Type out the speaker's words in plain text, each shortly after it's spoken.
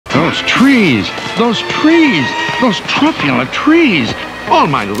Those trees, those trees, those truculent trees. All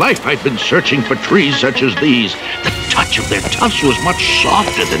my life I've been searching for trees such as these. The touch of their tufts was much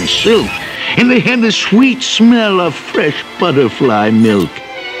softer than silk, and they had the sweet smell of fresh butterfly milk.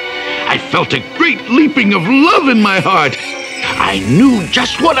 I felt a great leaping of love in my heart. I knew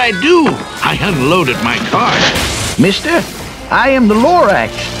just what I'd do. I unloaded my cart. Mister, I am the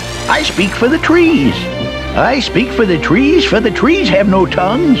Lorax. I speak for the trees. I speak for the trees have no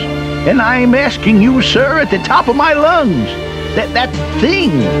tongues. And I'm asking you, sir, at the top of my lungs, that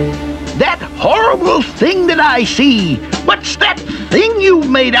horrible thing that I see, what's that thing you've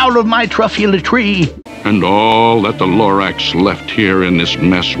made out of my truffula tree? And all that the Lorax left here in this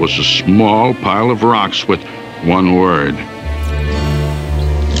mess was a small pile of rocks with one word.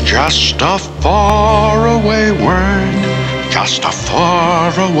 Just a faraway word, just a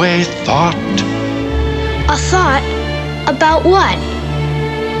faraway thought. A thought? About what?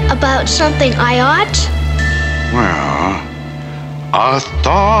 About something I ought? Well, a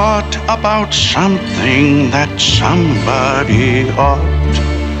thought about something that somebody ought.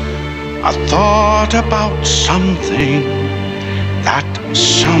 A thought about something that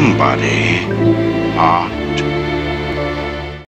somebody ought.